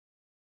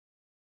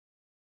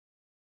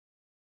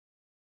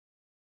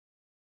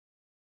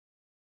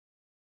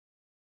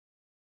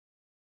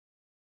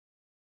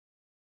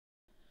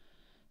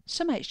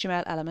Some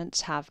HTML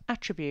elements have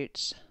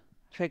attributes.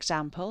 For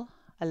example,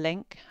 a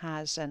link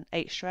has an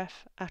href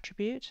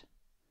attribute,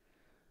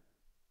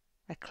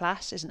 a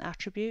class is an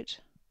attribute,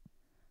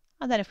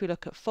 and then if we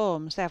look at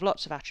forms, they have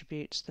lots of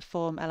attributes, the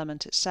form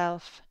element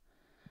itself,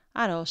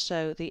 and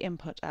also the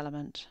input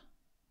element.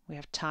 We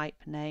have type,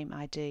 name,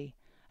 ID,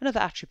 and other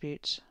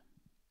attributes.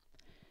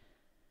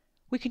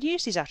 We can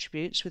use these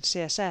attributes with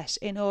CSS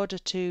in order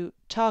to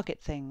target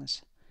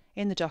things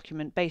in the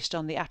document based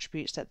on the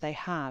attributes that they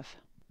have.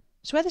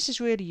 So where this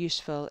is really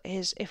useful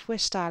is if we're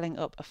styling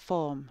up a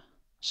form.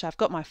 So I've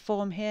got my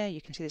form here,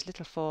 you can see this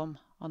little form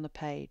on the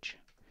page.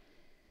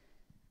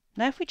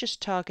 Now if we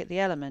just target the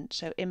element,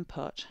 so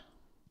input,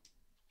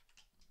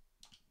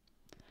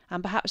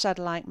 and perhaps I'd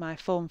like my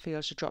form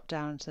fields to drop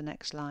down to the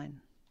next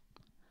line,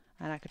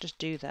 and I could just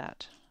do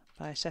that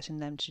by setting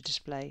them to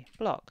display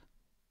block.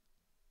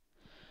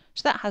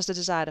 So that has the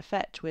desired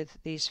effect with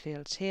these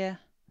fields here,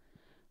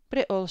 but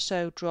it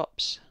also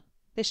drops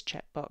this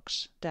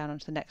checkbox down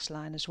onto the next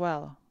line as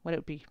well, when it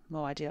would be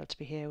more ideal to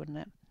be here, wouldn't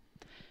it?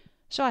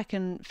 So I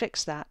can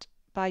fix that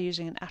by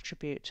using an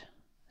attribute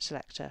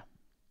selector.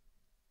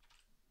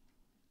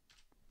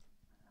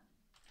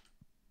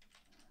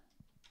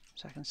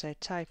 So I can say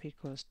type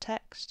equals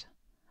text,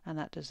 and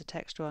that does the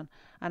text one,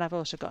 and I've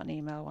also got an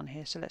email one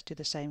here, so let's do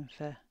the same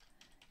for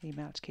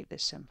email to keep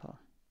this simple.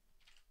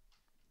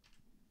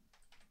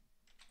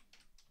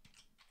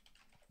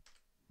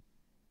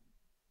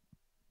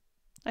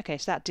 Okay,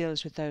 so that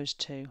deals with those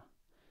two.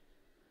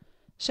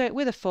 So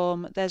with a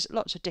form, there's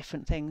lots of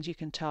different things you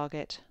can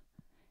target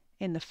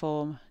in the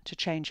form to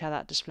change how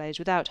that displays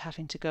without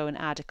having to go and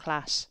add a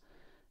class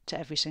to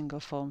every single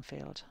form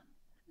field.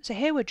 So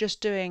here we're just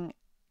doing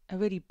a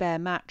really bare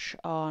match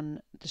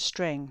on the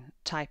string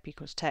type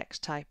equals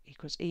text, type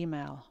equals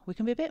email. We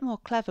can be a bit more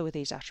clever with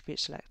these attribute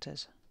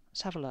selectors.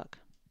 Let's have a look.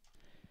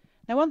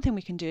 Now one thing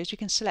we can do is we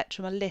can select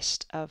from a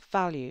list of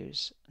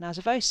values. Now as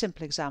a very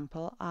simple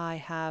example, I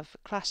have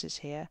classes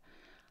here,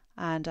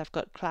 and I've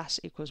got class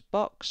equals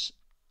box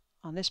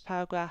on this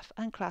paragraph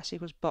and class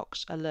equals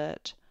box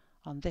alert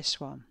on this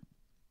one.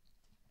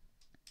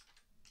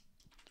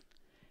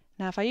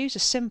 Now if I use a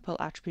simple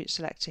attribute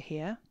selector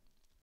here,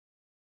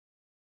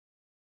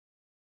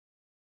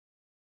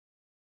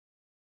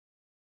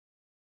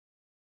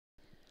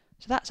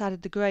 so that's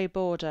added the grey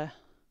border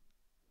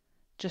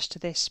just to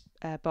this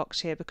box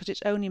here, because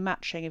it's only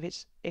matching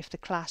if the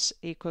class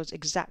equals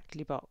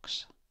exactly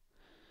box.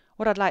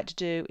 What I'd like to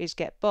do is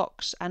get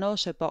box and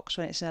also box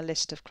when it's in a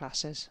list of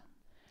classes.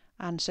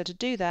 And so to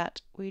do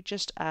that, we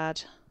just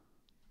add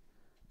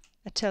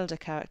a tilde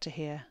character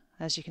here.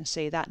 As you can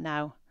see, that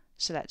now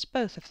selects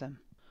both of them.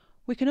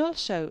 We can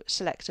also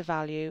select a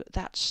value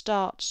that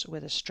starts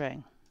with a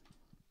string.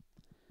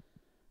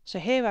 So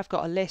here I've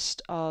got a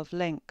list of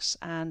links,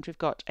 and we've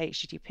got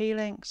HTTP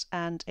links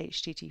and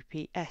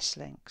HTTPS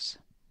links.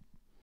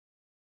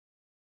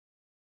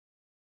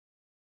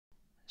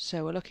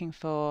 So we're looking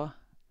for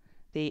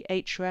the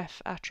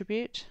href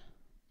attribute,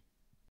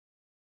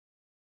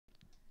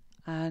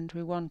 and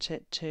we want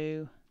it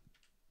to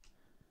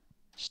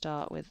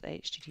start with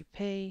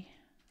HTTP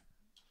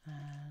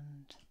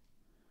and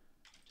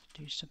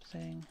do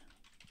something.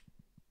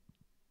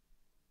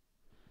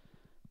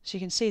 So you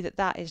can see that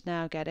that is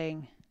now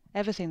getting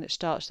everything that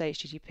starts with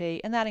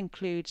HTTP, and that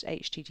includes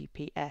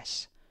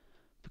HTTPS,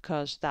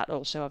 because that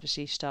also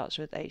obviously starts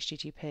with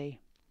HTTP.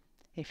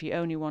 If you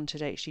only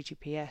wanted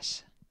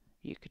HTTPS,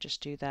 you could just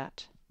do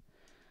that.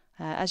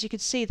 As you can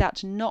see,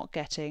 that's not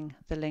getting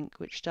the link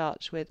which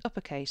starts with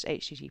uppercase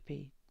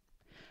HTTP,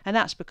 and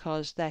that's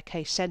because they're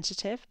case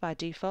sensitive by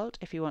default.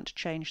 If you want to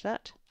change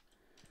that,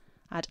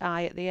 add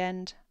I at the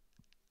end,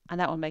 and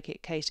that will make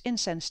it case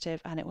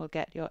insensitive, and it will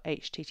get your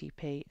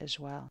HTTP as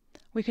well.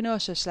 We can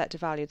also select a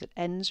value that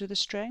ends with a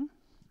string.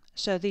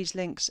 So these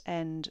links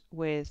end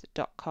with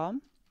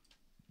 .com.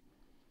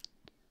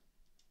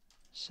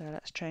 So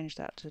let's change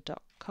that to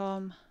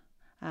 .com,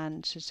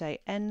 and to say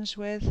ends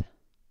with,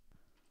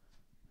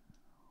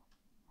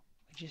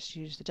 we just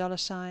use the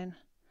 $,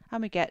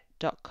 and we get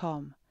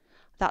 .com.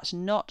 That's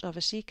not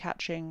obviously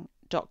catching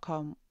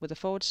 .com with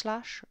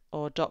a /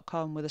 or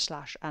 .com with a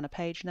slash and a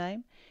page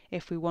name.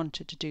 If we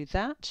wanted to do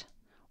that,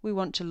 we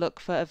want to look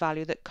for a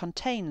value that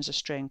contains a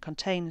string,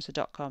 contains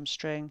the .com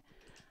string,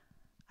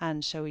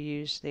 and so we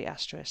use the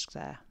asterisk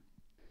there.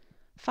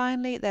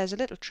 Finally, there's a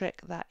little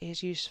trick that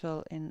is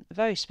useful in a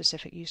very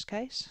specific use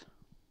case.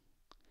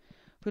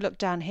 If we look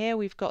down here,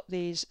 we've got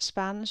these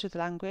spans with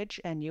language,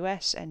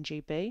 NUS,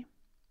 NGB,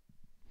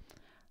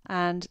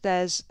 and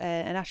there's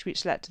an attribute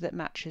selector that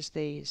matches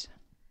these.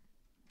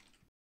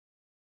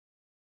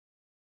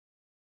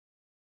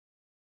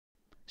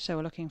 So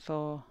we're looking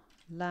for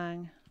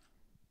lang,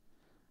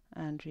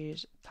 and we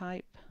use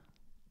pipe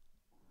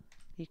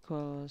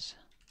equals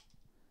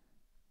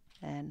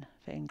N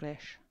for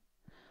English,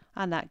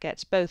 and that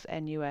gets both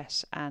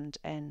NUS and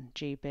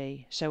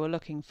NGB. So we're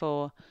looking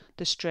for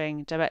the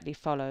string directly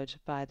followed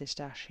by this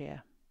dash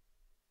here.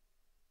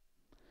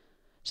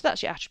 So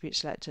that's your attribute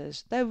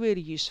selectors. They're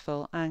really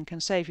useful and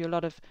can save you a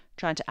lot of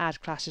trying to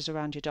add classes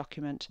around your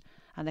document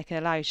and they can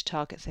allow you to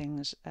target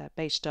things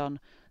based on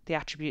the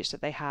attributes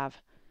that they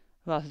have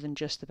rather than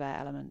just the bare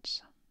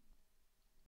elements.